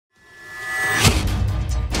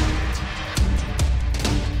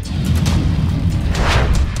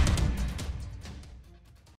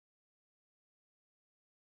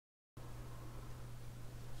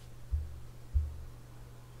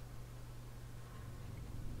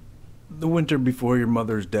The winter before your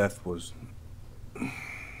mother's death was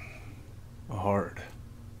hard.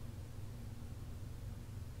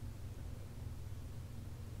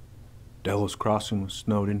 Delos Crossing was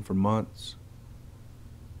snowed in for months.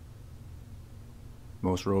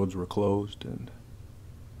 Most roads were closed and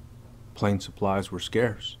plane supplies were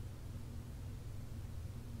scarce.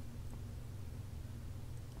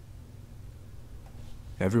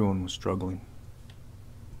 Everyone was struggling.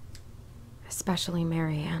 Especially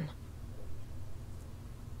Marianne.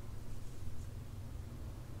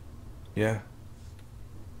 Yeah.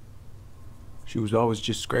 She was always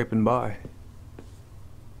just scraping by.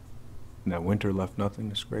 And that winter left nothing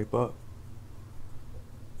to scrape up.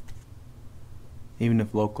 Even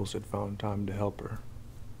if locals had found time to help her.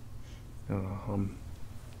 I don't know,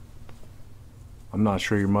 I'm not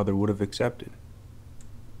sure your mother would have accepted.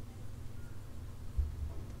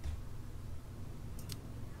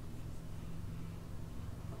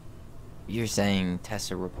 You're saying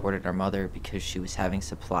Tessa reported our mother because she was having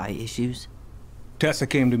supply issues? Tessa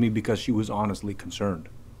came to me because she was honestly concerned.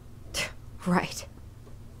 Right.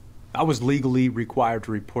 I was legally required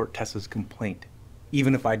to report Tessa's complaint,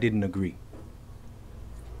 even if I didn't agree.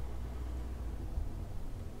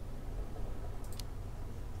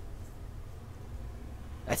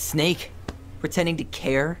 That snake? Pretending to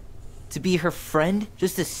care? To be her friend?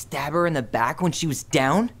 Just to stab her in the back when she was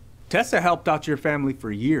down? Tessa helped out your family for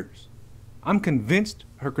years. I'm convinced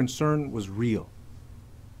her concern was real.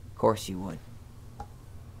 Of course you would.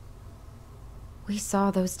 We saw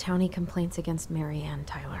those townie complaints against Marianne,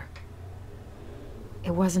 Tyler. It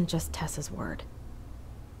wasn't just Tessa's word.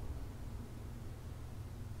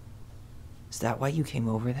 Is that why you came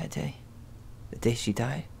over that day? The day she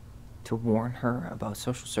died? To warn her about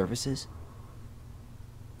social services?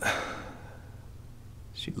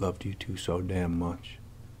 She loved you two so damn much.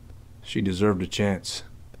 She deserved a chance.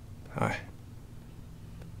 I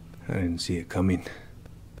didn't see it coming.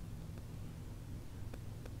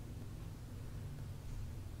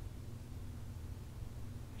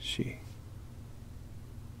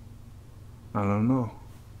 I don't know.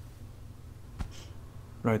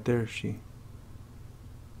 Right there, she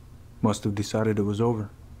must have decided it was over.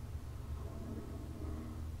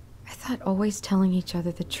 I thought always telling each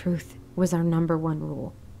other the truth was our #1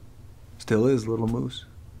 rule. Still is, little moose.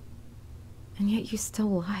 And yet you still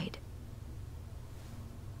lied.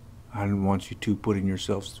 I didn't want you two putting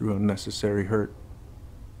yourselves through unnecessary hurt.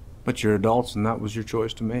 But you're adults and that was your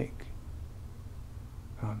choice to make.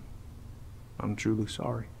 I'm truly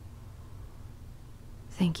sorry.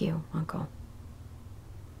 Thank you, Uncle.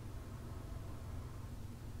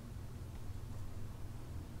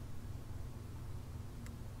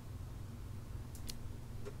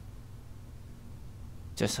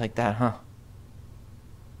 Just like that, huh?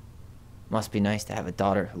 Must be nice to have a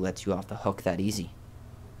daughter who lets you off the hook that easy.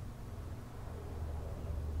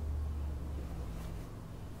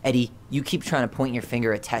 Eddie, you keep trying to point your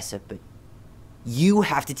finger at Tessa, but you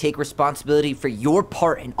have to take responsibility for your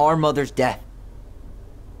part in our mother's death.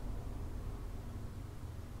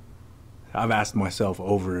 I've asked myself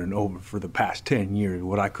over and over for the past 10 years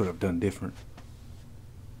what I could have done different.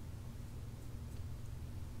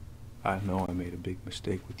 I know I made a big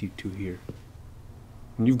mistake with you two here.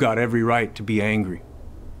 And you've got every right to be angry.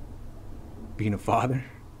 Being a father,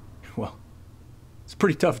 well, it's a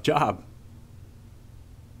pretty tough job.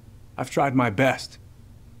 I've tried my best.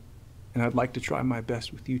 And I'd like to try my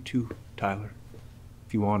best with you too, Tyler,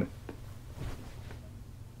 if you want it.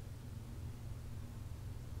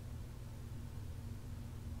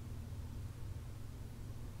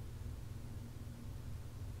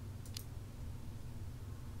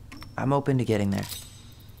 I'm open to getting there.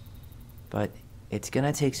 But it's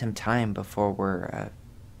gonna take some time before we're a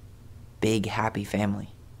big, happy family.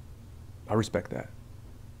 I respect that.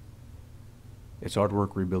 It's hard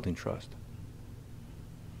work rebuilding trust.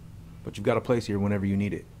 But you've got a place here whenever you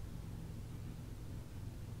need it.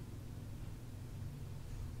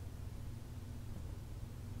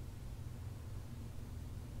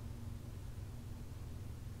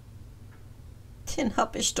 Den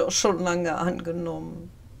hab ich doch schon lange angenommen.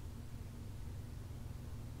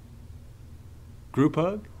 Group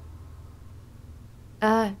hug?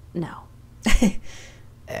 No.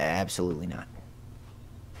 Absolutely not.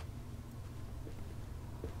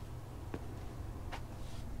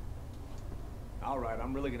 All right,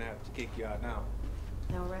 I'm really gonna have to kick you out now.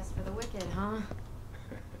 No rest for the wicked, huh?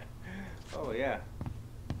 Oh, yeah.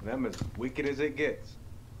 Them as wicked as it gets.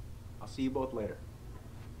 I'll see you both later.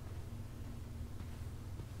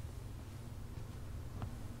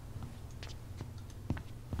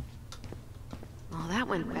 Well, that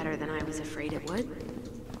went better than I was afraid it would.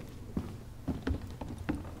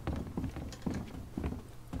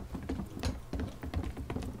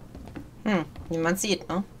 niemand sieht,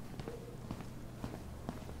 ne?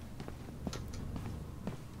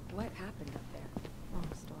 What happened up there? Long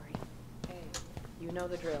story. Hey, you know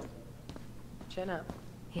the drill. Chin up.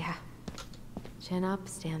 Yeah. Chin up,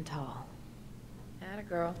 stand tall. Atta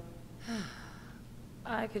girl.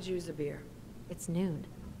 I could use a beer. It's noon.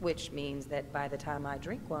 Which means that by the time I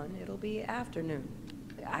drink one, it'll be afternoon.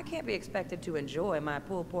 I can't be expected to enjoy my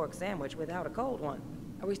pulled pork sandwich without a cold one.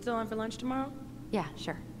 Are we still on for lunch tomorrow? Yeah,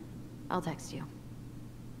 sure. I'll text you.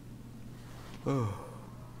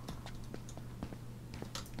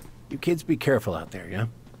 You kids be careful out there, yeah?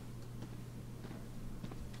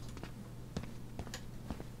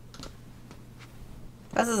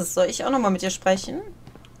 Was ist es? Soll ich auch nochmal mit dir sprechen?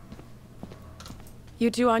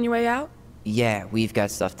 You two on your way out? Yeah, we've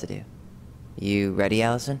got stuff to do. You ready,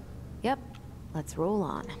 Alyson? Yep. Let's roll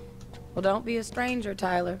on. Well, don't be a stranger,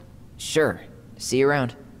 Tyler. Sure. See you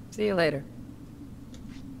around. See you later.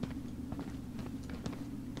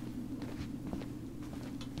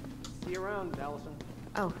 See you around, Alyson.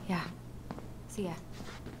 Oh, yeah. See ya.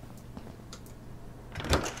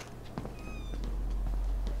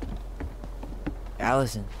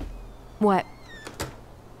 Alyson, What?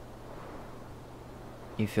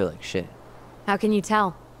 you feel like shit. How can you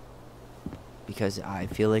tell? Because I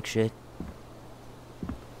feel like shit.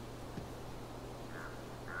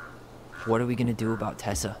 What are we gonna do about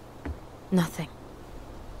Tessa? Nothing.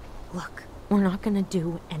 Look, we're not gonna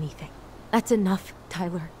do anything. That's enough,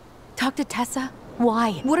 Tyler. Talk to Tessa?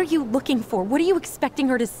 Why? What are you looking for? What are you expecting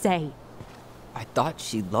her to say? I thought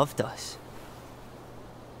she loved us.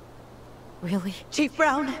 Really? Chief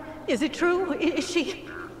Brown, is it true? Is she...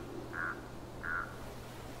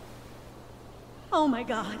 Oh my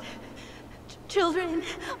God. Children,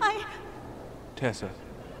 Tessa.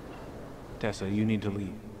 Tessa, you need to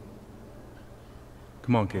leave.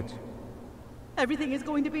 Come on, kids. Everything is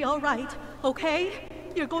going to be all right, okay?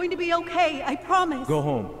 You're going to be okay, I promise. Go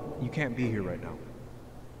home. You can't be here right now.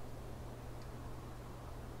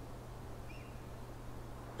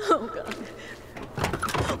 Oh God.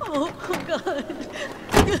 Oh God.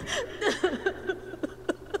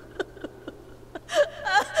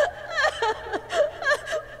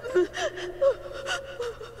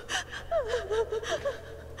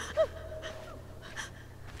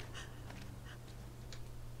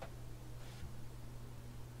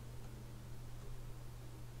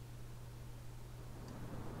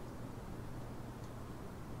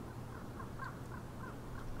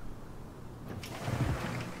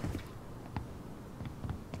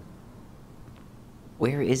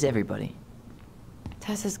 Where is everybody?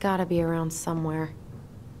 Tessa's gotta be around somewhere.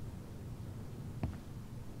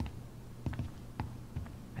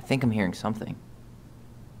 I think I'm hearing something.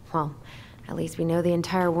 Well, at least we know the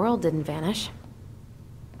entire world didn't vanish.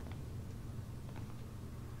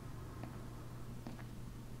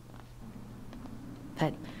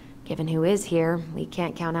 But given who is here, we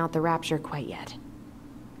can't count out the rapture quite yet.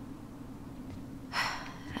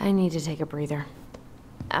 I need to take a breather.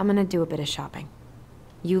 I'm gonna do a bit of shopping.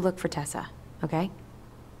 You look for Tessa, okay?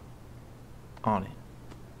 On it.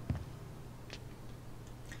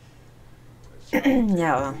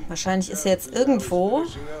 Ja, wahrscheinlich ist sie jetzt irgendwo,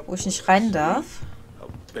 wo ich nicht rein darf. A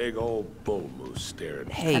big old bull moose staring.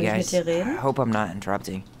 Hey Kann ich guys, mit dir I reden? hope I'm not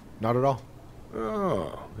interrupting. Not at all.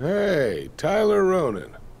 Oh, hey, Tyler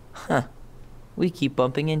Ronan. We keep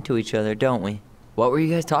bumping into each other, don't we? What were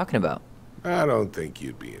you guys talking about? I don't think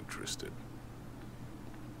you'd be interested.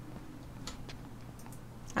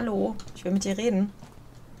 Hallo, ich will mit dir reden.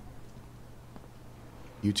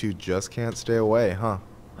 You two just can't stay away, huh?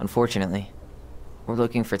 Unfortunately, we're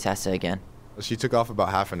looking for Tessa again. She took off about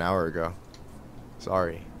half an hour ago.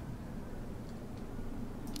 Sorry.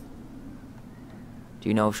 Do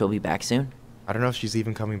you know if she'll be back soon? I don't know if she's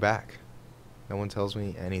even coming back. No one tells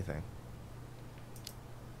me anything.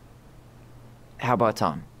 How about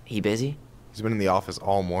Tom? He busy? He's been in the office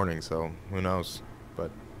all morning, so who knows?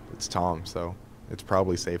 But it's Tom, so it's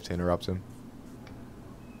probably safe to interrupt him.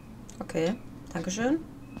 Okay, dankeschön.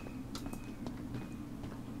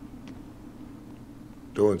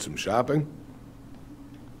 Doing some shopping?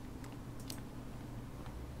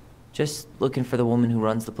 Just looking for the woman who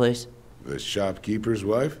runs the place. The shopkeeper's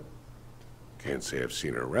wife? Can't say I've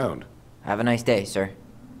seen her around. Have a nice day, sir.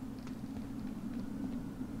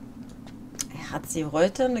 Er hat sie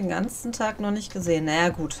heute den ganzen Tag noch nicht gesehen. Naja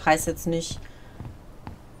gut, heißt jetzt nicht,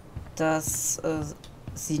 dass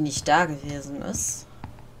sie nicht da gewesen ist.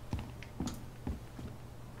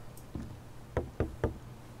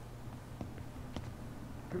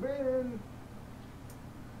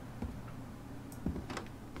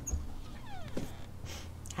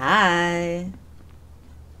 Hi.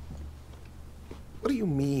 do you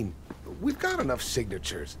mean? We've got enough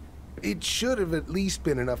signatures. It should have at least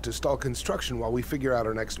been enough to stall construction while we figure out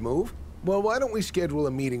our next move. Well, why don't we schedule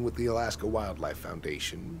a meeting with the Alaska Wildlife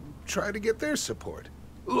Foundation? Try to get their support.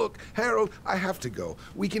 Look, Harold, I have to go.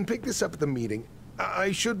 We can pick this up at the meeting.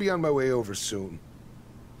 I should be on my way over soon.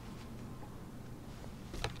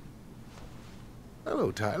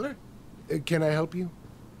 Hello, Tyler. Can I help you?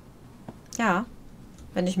 Ja.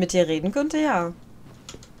 Wenn ich mit dir reden könnte, ja.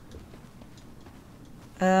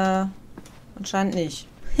 Anscheinend nicht.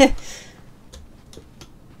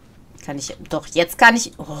 Kann ich... Doch, jetzt kann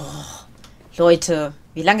ich... Oh, Leute,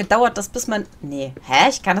 wie lange dauert das, bis man... Nee, hä?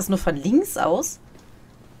 Ich kann das nur von links aus?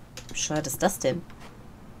 Wie bescheuert ist das denn?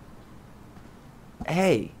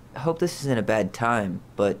 Hey, I hope this isn't a bad time,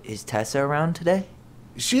 but is Tessa around today?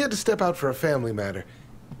 She had to step out for a family matter.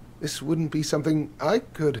 This wouldn't be something I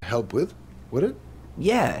could help with, would it?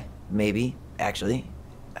 Yeah, maybe, actually.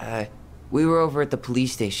 We were over at the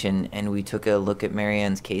police station and we took a look at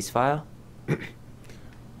Marianne's case file.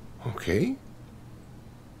 Okay.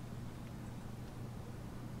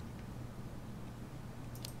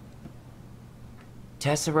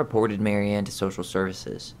 Tessa reported Marianne to social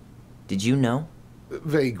services. Did you know?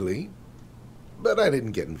 Vaguely. But I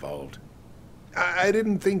didn't get involved. I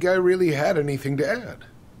didn't think I really had anything to add.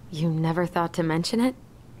 You never thought to mention it?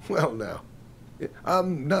 Well, now,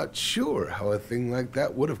 I'm not sure how a thing like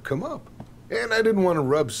that would have come up. And I didn't want to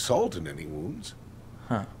rub salt in any wounds.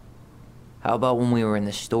 Huh. How about when we were in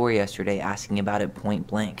the store yesterday asking about it point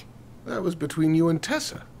blank? That was between you and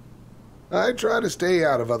Tessa. I try to stay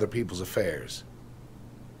out of other people's affairs.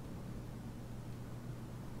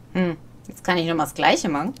 Jetzt kann ich nochmal das Gleiche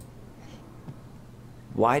machen.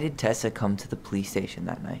 Why did Tessa come to the police station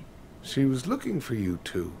that night? She was looking for you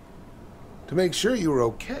two. To make sure you were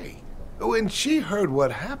okay. When she heard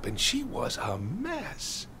what happened, she was a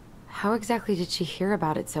mess. How exactly did she hear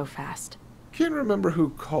about it so fast? Can't remember who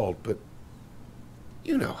called, but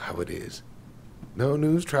you know how it is. No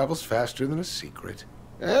news travels faster than a secret.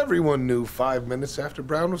 Everyone knew 5 minutes after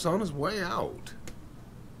Brown was on his way out.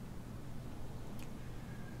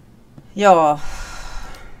 Ja.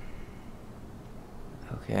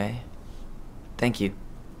 Okay. Thank you.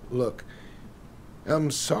 Look, I'm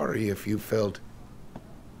sorry if you felt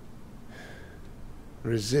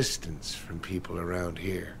resistance from people around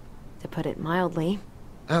here. To put it mildly.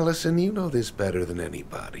 Alyson, you know this better than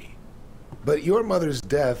anybody. But your mother's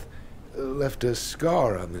death left a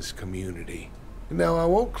scar on this community. Now, I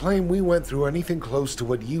won't claim we went through anything close to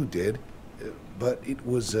what you did, but it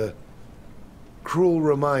was a cruel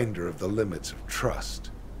reminder of the limits of trust.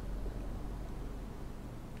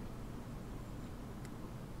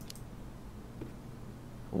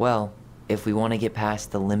 Well, if we want to get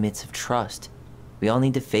past the limits of trust, we all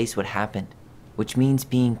need to face what happened, which means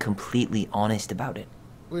being completely honest about it.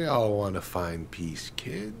 We all want to find peace,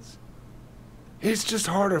 kids. It's just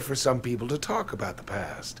harder for some people to talk about the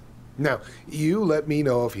past. Now, you let me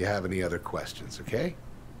know if you have any other questions, okay?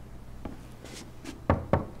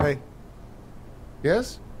 Hey,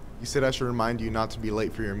 Yes? you said I should remind you not to be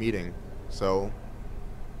late for your meeting, so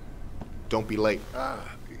don't be late.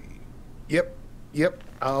 Yep.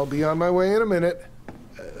 I'll be on my way in a minute.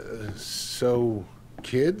 So,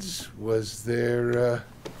 kids, was there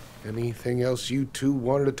anything else you two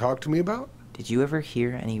wanted to talk to me about? Did you ever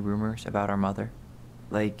hear any rumors about our mother?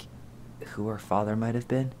 Like, who our father might have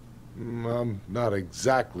been? I'm not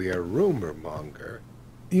exactly a rumor monger.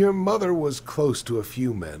 Your mother was close to a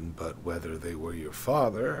few men, but whether they were your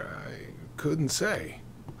father, I couldn't say.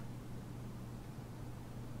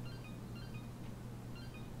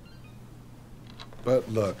 But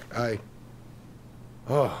look,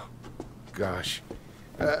 oh, gosh.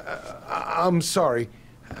 I'm sorry.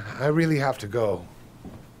 I really have to go.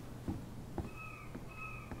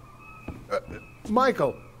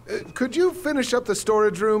 Michael, could you finish up the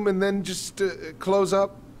storage room and then just close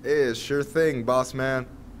up? Yeah, sure thing, boss man.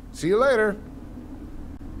 See you later.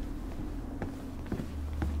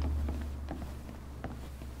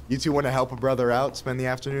 You two want to help a brother out, spend the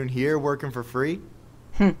afternoon here working for free?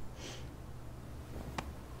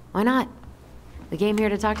 Why not? We came here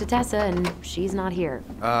to talk to Tessa, and she's not here.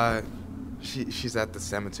 She's at the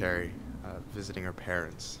cemetery, visiting her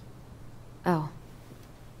parents. Oh.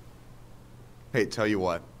 Hey, tell you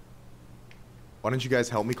what. Why don't you guys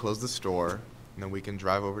help me close the store, and then we can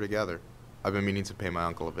drive over together. I've been meaning to pay my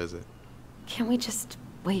uncle a visit. Can't we just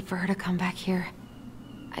wait for her to come back here?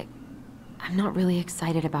 I'm not really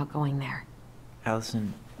excited about going there.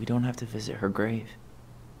 Alyson, we don't have to visit her grave.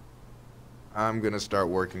 I'm gonna start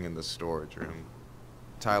working in the storage room.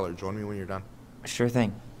 Tyler, join me when you're done. Sure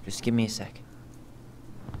thing. Just give me a sec.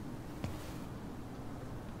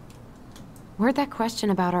 Where'd that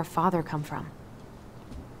question about our father come from?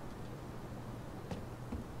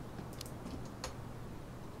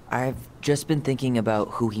 I've just been thinking about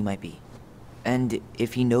who he might be. And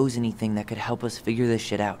if he knows anything that could help us figure this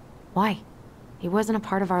shit out. Why? He wasn't a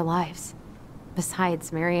part of our lives.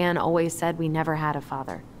 Besides, Marianne always said we never had a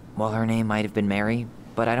father. Well, her name might have been Mary,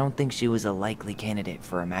 but I don't think she was a likely candidate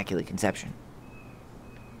for Immaculate Conception.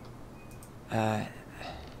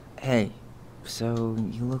 Hey, so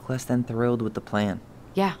you look less than thrilled with the plan.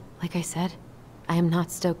 Yeah, like I said, I am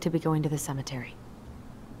not stoked to be going to the cemetery.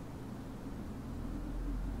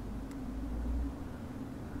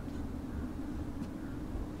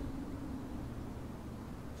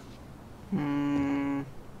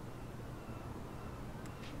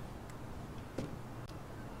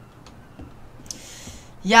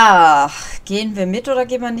 Ja, gehen wir mit oder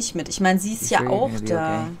gehen wir nicht mit? Ich meine, sie ist ja auch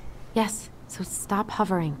da. Yes, so stop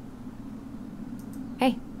hovering.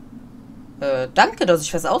 Hey. Danke, dass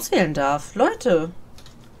ich was auswählen darf. Leute.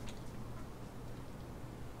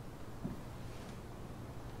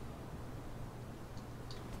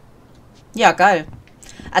 Ja, geil.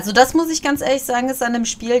 Also das muss ich ganz ehrlich sagen, ist an dem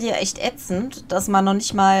Spiel hier echt ätzend, dass man noch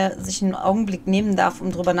nicht mal sich einen Augenblick nehmen darf,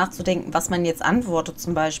 um drüber nachzudenken, was man jetzt antwortet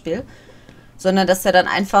zum Beispiel. Sondern dass er dann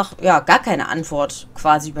einfach, ja, gar keine Antwort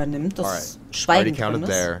quasi übernimmt. Das Schweigen drin ist.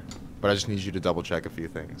 There, but I just need you to double check a few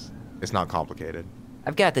things. It's not complicated.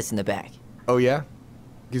 I've got this in the bag. Oh yeah?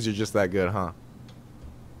 Because you're just that good, huh?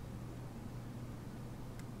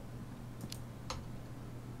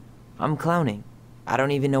 I'm clowning. I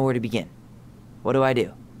don't even know where to begin. What do I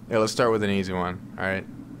do? Yeah, let's start with an easy one, alright?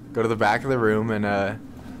 Go to the back of the room and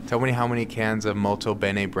tell me how many cans of Molto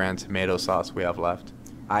Bene brand tomato sauce we have left.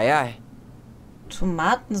 Aye aye.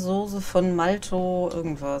 Tomatensoße von Malto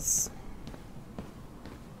irgendwas.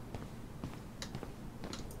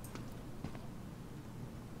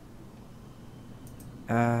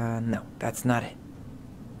 No, that's not it.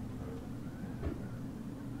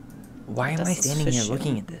 Why am I standing here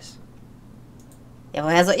looking at this? Ja,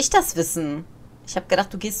 woher soll ich das wissen? Ich habe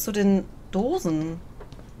gedacht, du gehst zu den Dosen.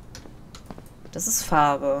 Das ist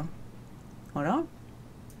Farbe. Oder?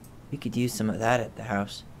 We could use some of that at the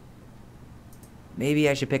house. Maybe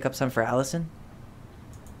I should pick up some for Alyson?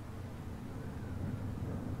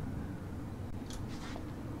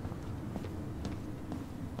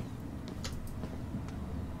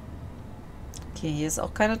 Okay, hier ist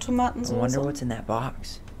auch keine Tomatensoße. I wonder what's in that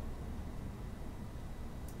box.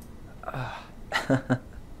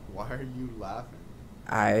 Why are you laughing?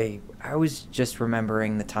 I was just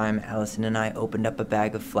remembering the time Alyson and I opened up a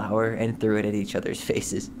bag of flour and threw it at each other's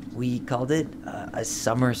faces. We called it a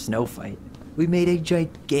summer snow fight. We made a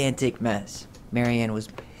gigantic mess. Marianne was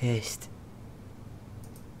pissed.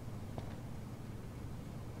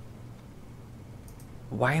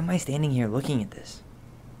 Why am I standing here looking at this?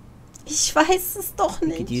 Ich weiß es doch We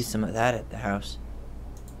nicht. could use some of that at the house.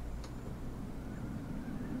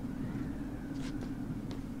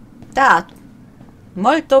 Da.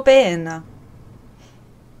 Molto bene.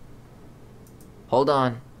 Hold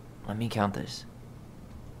on. Let me count this.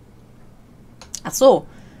 Ach so.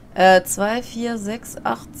 2, 4, 6,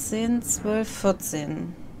 8, 10, 12,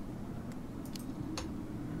 14.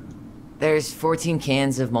 There's 14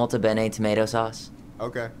 cans of Molto Bene tomato sauce.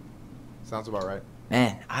 Okay. Sounds about right.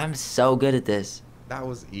 Man, I'm so good at this. That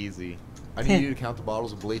was easy. I need you to count the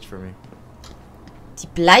bottles of bleach for me. Die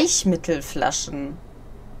Bleichmittelflaschen.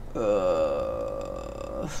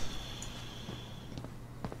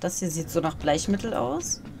 Das hier sieht so nach Bleichmittel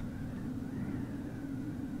aus.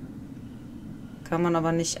 Kann man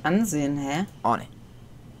aber nicht ansehen, hä? On it.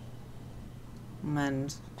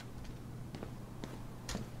 Moment.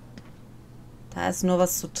 Da ist nur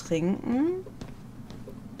was zu trinken.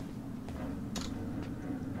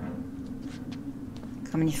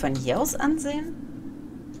 Kann man die von hier aus ansehen?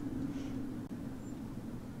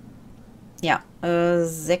 Ja,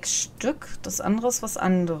 6 Stück. Das andere ist was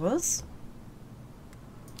anderes.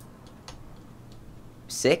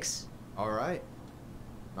 6? Alright.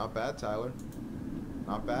 Not bad, Tyler.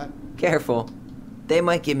 Not bad. Careful. They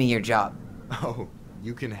might give me your job. Oh,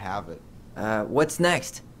 you can have it. What's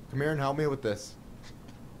next? Come here and help me with this.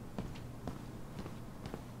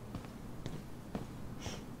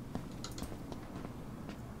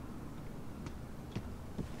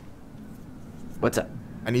 What's up?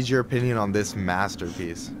 I need your opinion on this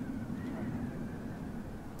masterpiece.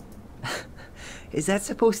 Is that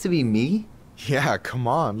supposed to be me? Yeah, come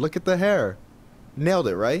on. Look at the hair. Nailed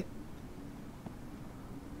it, right?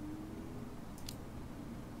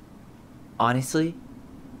 Honestly,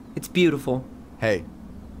 it's beautiful. Hey,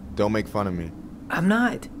 don't make fun of me. I'm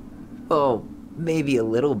not. Oh, maybe a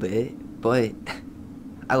little bit, but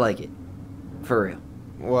I like it. For real.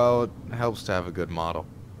 Well, it helps to have a good model.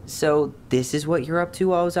 So, this is what you're up to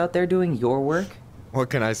while I was out there doing your work? What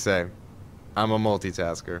can I say? I'm a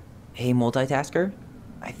multitasker. Hey, multitasker,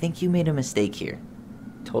 I think you made a mistake here.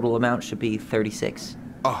 Total amount should be 36.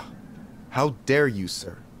 Oh, how dare you,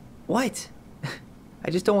 sir? What?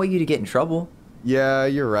 I just don't want you to get in trouble. Yeah,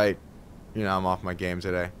 you're right. You know, I'm off my game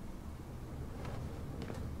today.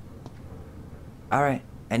 Alright,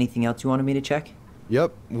 anything else you wanted me to check?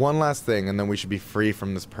 Yep, one last thing, and then we should be free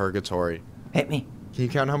from this purgatory. Hit me. Can you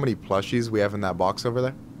count how many plushies we have in that box over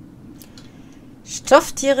there?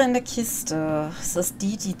 Stofftiere in der Kiste. Ist das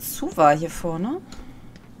die, die zu war hier vorne?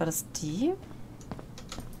 War das die?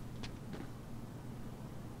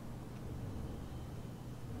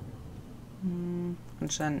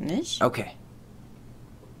 Anscheinend nicht. Okay.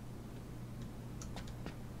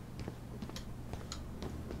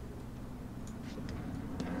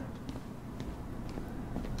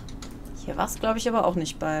 Hier war es, glaube ich, aber auch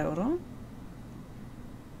nicht bei, oder?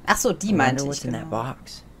 Ach so, die meinte ich. Genau.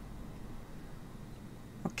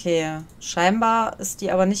 Okay, scheinbar ist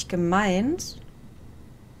die aber nicht gemeint.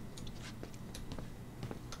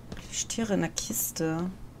 Plüschtiere in der Kiste.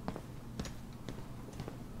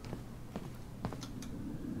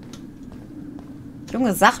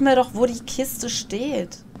 Junge, sag mir doch, wo die Kiste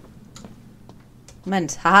steht.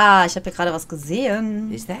 Moment, haha, ich habe hier gerade was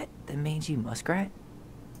gesehen. Is that the mangy muskrat?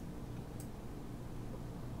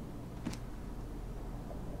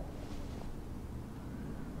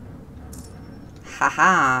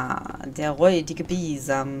 Haha, der räudige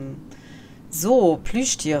Bisam. So,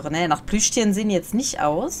 Plüschtiere, ne? Nach Plüschtieren sehen die jetzt nicht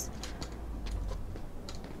aus.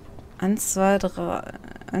 1, 2,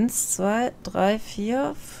 3,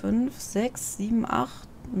 4, 5, 6, 7, 8,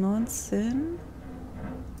 9, 10.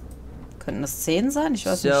 Könnten das 10 sein? Ich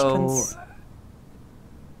weiß nicht.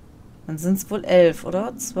 Dann sind es wohl 11,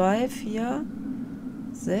 oder? 2, 4,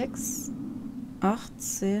 6, 8,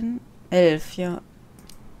 10, 11, ja.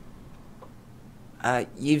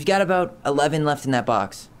 You've got about 11 left in that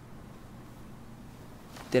box.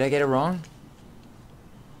 Did I get it wrong?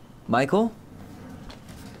 Michael?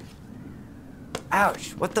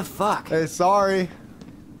 Ouch, what the fuck? Hey, sorry.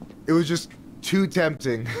 It was just too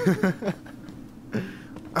tempting.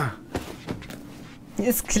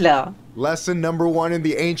 Ist klar. Lesson number 1 in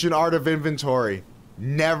the ancient art of inventory.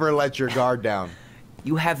 Never let your guard down.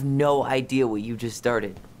 You have no idea what you just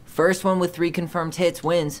started. First one with 3 confirmed hits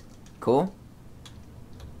wins. Cool?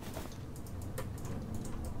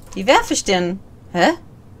 Wie werfe ich denn? Hä?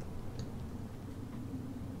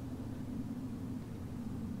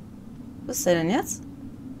 Was ist der denn jetzt?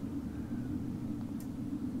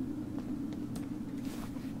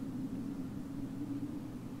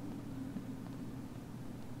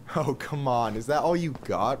 Oh, come on. Is that all you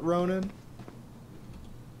got, Ronan?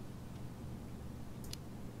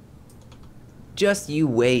 Just you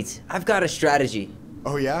wait. I've got a strategy.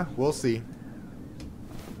 Oh yeah? We'll see.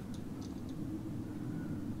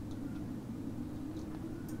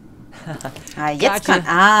 Ah, jetzt kann...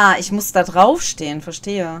 Ah, ich muss da draufstehen,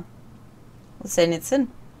 verstehe. Wo ist der denn jetzt hin?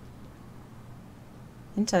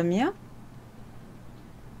 Hinter mir?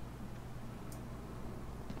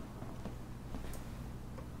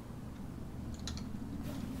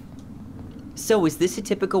 So, is this a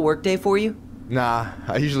typical workday for you? Nah,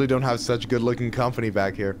 I usually don't have such good-looking company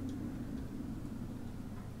back here.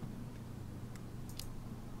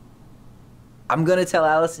 I'm gonna tell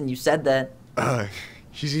Alyson you said that.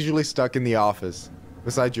 She's usually stuck in the office.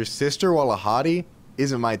 Besides, your sister, while a hottie,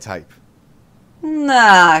 isn't my type.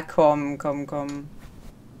 Na, komm.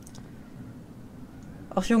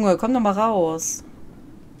 Ach Junge, komm doch mal raus.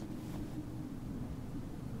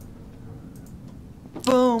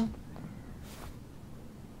 Boom.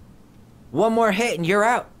 One more hit and you're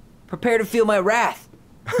out. Prepare to feel my wrath.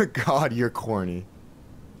 God, you're corny.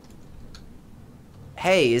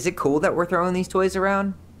 Hey, is it cool that we're throwing these toys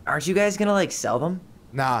around? Aren't you guys gonna, like, sell them?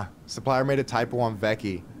 Nah, supplier made a typo on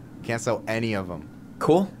Vecchi. Can't sell any of them.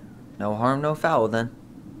 Cool. No harm, no foul then.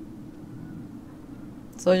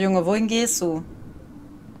 So, Junge, wohin gehst du?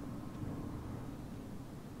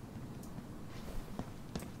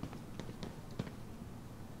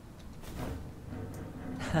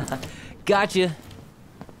 Gotcha.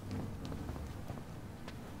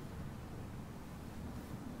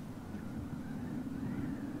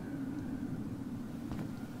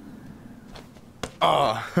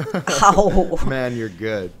 Oh. Ow. Man, you're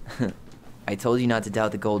good. I told you not to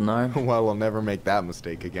doubt the golden arm. Well, we'll never make that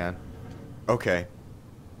mistake again. Okay.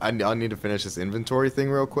 I'll need to finish this inventory thing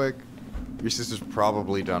real quick. Your sister's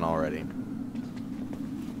probably done already.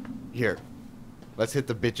 Here. Let's hit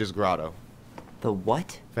the bitch's grotto. The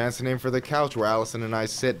what? Fancy name for the couch where Alyson and I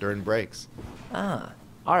sit during breaks. Ah,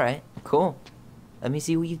 alright, cool. Let me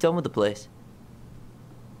see what you've done with the place.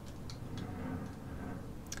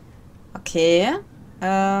 Okay.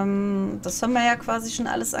 Das haben wir ja quasi schon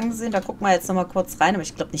alles angesehen. Da gucken wir jetzt nochmal kurz rein, aber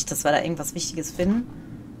ich glaube nicht, dass wir da irgendwas Wichtiges finden.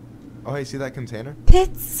 Oh, hey, see that container?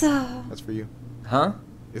 Pizza! That's for you. Huh?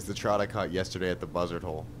 It's the trout I caught yesterday at the buzzard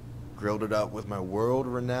hole. Grilled it up with my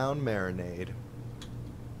world-renowned marinade.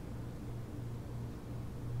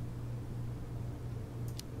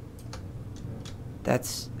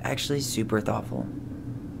 That's actually super thoughtful.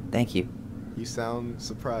 Thank you. You sound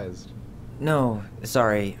surprised. No,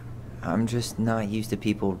 sorry. I'm just not used to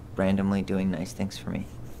people randomly doing nice things for me.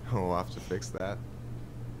 Oh, we'll have to fix that.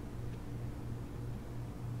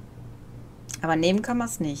 Aber nehmen kann man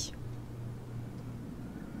es nicht.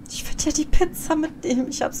 Ich würde ja die Pizza mitnehmen.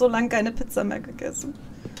 Ich habe so lange keine Pizza mehr gegessen.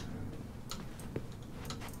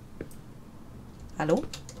 Hallo?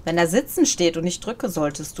 Wenn er sitzen steht und ich drücke,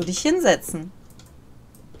 solltest du dich hinsetzen.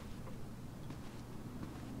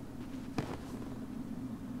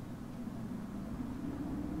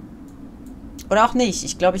 Oder auch nicht.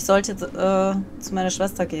 Ich glaube, ich sollte zu meiner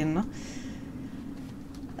Schwester gehen, ne?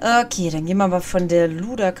 Okay, dann gehen wir mal von der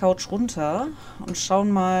Luder-Couch runter und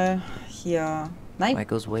schauen mal hier. Nein.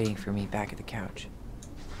 Michael's waiting for me back at the couch.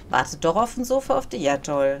 Wartet doch auf dem Sofa auf dich. Ja,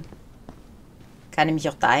 toll. Kann ich mich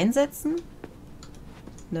auch da hinsetzen?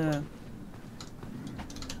 Nö.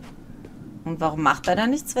 Und warum macht er da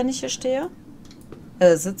nichts, wenn ich hier stehe?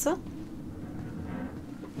 Sitze?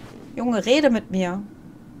 Junge, rede mit mir.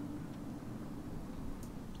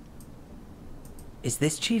 Is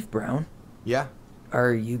this Chief Brown? Yeah.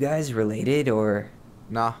 Are you guys related, or...?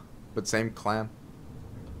 Nah, but same clan.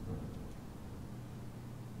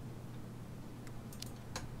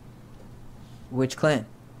 Which clan?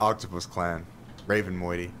 Octopus clan. Raven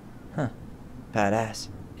Moiety. Huh. Badass.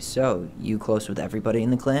 So, you close with everybody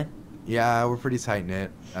in the clan? Yeah, we're pretty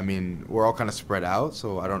tight-knit. I mean, we're all kind of spread out,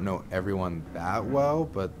 so I don't know everyone that well,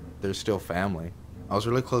 but they're still family. I was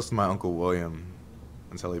really close to my Uncle William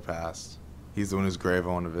until he passed. He's the one whose grave I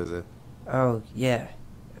want to visit. Oh, yeah.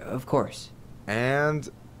 Of course. And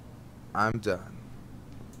I'm done.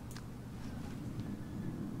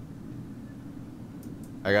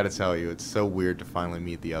 I gotta tell you, it's so weird to finally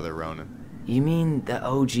meet the other Ronan. You mean the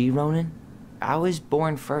OG Ronan? I was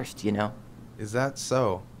born first, you know. Is that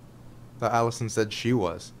so? Thought Alyson said she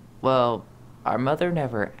was. Well, our mother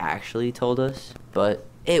never actually told us, but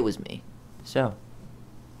it was me. So,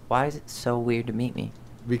 why is it so weird to meet me?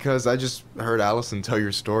 Because I just heard Alyson tell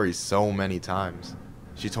your story so many times.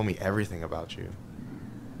 She told me everything about you.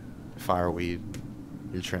 Fireweed,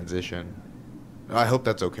 your transition. I hope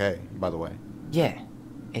that's okay, by the way. Yeah,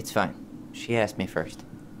 it's fine. She asked me first.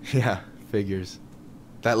 Yeah, figures.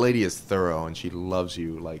 That lady is thorough and she loves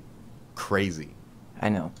you like crazy. I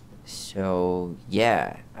know. So,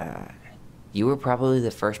 yeah, you were probably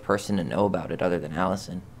the first person to know about it other than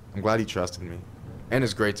Alyson. I'm glad he trusted me. And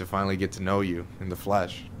it's great to finally get to know you in the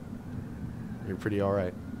flesh. You're pretty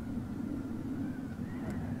alright.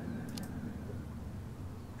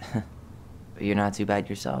 But you're not too bad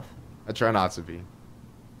yourself. I try not to be.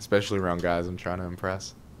 Especially around guys I'm trying to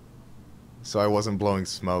impress. So I wasn't blowing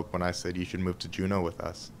smoke when I said you should move to Juneau with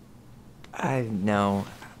us. I know.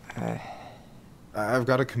 I've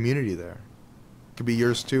got a community there. Could be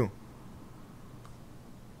yours too.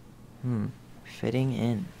 Fitting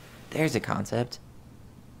in. There's a concept.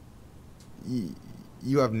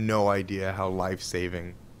 You have no idea how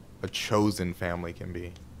life-saving a chosen family can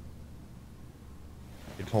be.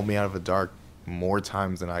 It pulled me out of the dark more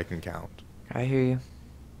times than I can count. I hear you.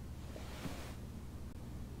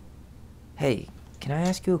 Hey, can I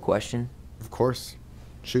ask you a question? Of course.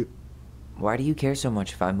 Shoot. Why do you care so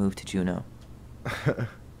much if I move to Juneau?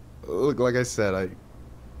 Look, like I said,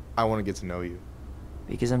 I want to get to know you.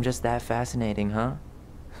 Because I'm just that fascinating, huh?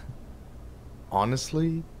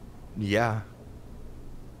 Honestly, yeah.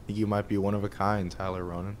 I think you might be one of a kind, Tyler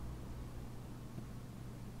Ronan.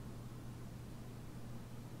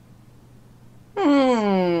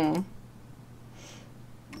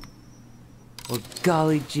 Well,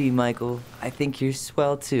 golly gee, Michael. I think you're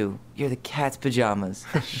swell, too. You're the cat's pajamas.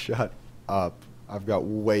 Shut up. I've got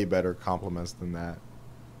way better compliments than that.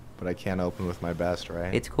 But I can't open with my best,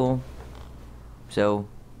 right? It's cool. So,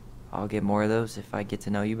 I'll get more of those if I get to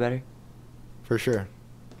know you better? For sure.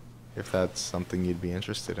 If that's something you'd be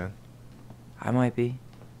interested in. I might be.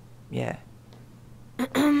 Yeah.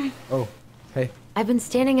 Oh, hey. I've been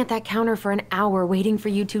standing at that counter for an hour waiting for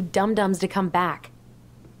you two dum-dums to come back.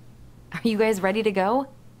 Are you guys ready to go?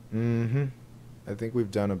 Mm-hmm. I think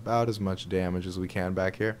we've done about as much damage as we can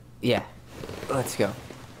back here. Yeah, let's go.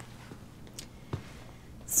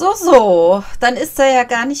 So, dann ist er ja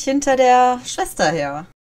gar nicht hinter der Schwester her.